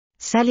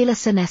Cellular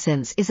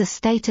senescence is a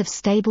state of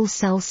stable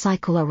cell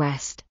cycle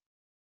arrest.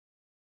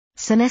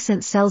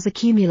 Senescent cells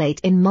accumulate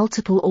in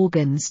multiple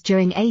organs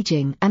during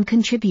aging and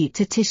contribute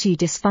to tissue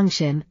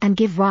dysfunction and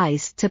give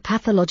rise to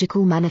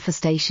pathological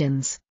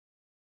manifestations.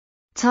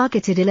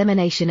 Targeted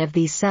elimination of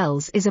these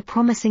cells is a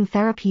promising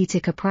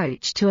therapeutic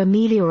approach to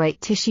ameliorate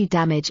tissue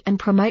damage and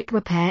promote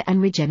repair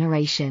and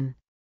regeneration.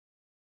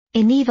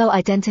 In vivo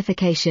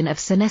identification of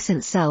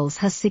senescent cells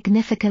has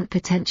significant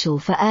potential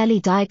for early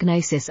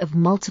diagnosis of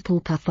multiple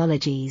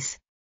pathologies.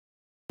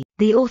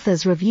 The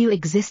authors review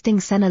existing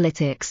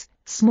senolytics,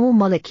 small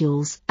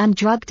molecules, and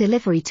drug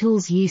delivery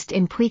tools used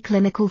in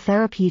preclinical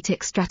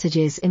therapeutic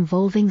strategies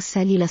involving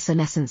cellular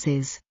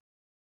senescences.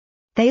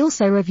 They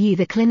also review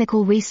the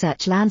clinical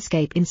research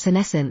landscape in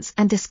senescence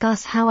and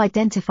discuss how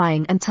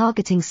identifying and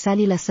targeting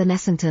cellular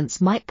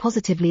senescence might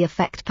positively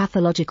affect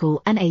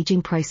pathological and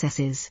aging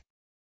processes.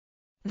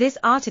 This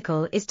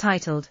article is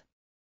titled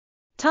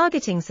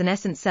Targeting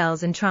Senescent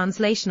Cells in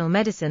Translational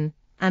Medicine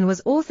and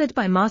was authored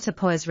by Marta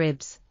Paez,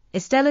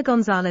 Estela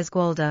González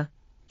Gualda,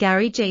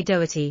 Gary J.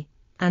 Doherty,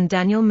 and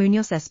Daniel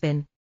Muñoz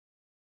Espín.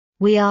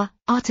 We are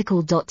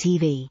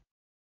article.tv.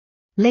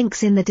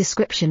 Links in the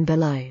description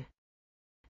below.